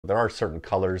There are certain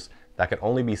colors that can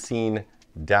only be seen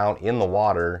down in the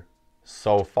water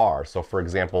so far. So for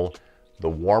example, the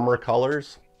warmer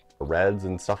colors, reds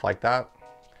and stuff like that,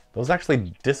 those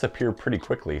actually disappear pretty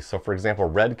quickly. So for example,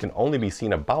 red can only be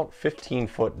seen about 15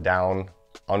 foot down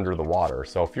under the water.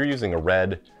 So if you're using a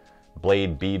red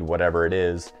blade, bead, whatever it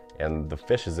is, and the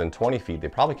fish is in 20 feet, they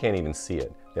probably can't even see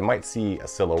it. They might see a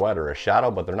silhouette or a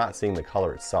shadow, but they're not seeing the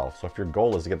color itself. So if your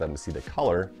goal is to get them to see the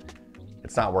color,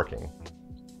 it's not working.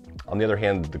 On the other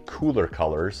hand, the cooler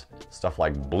colors, stuff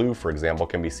like blue, for example,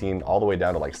 can be seen all the way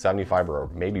down to like 75 or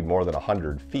maybe more than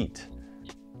 100 feet.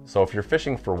 So if you're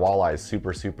fishing for walleyes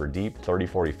super deep, 30,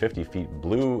 40, 50 feet,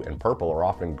 blue and purple are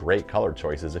often great color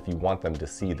choices if you want them to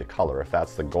see the color, if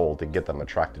that's the goal, to get them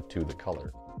attracted to the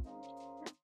color.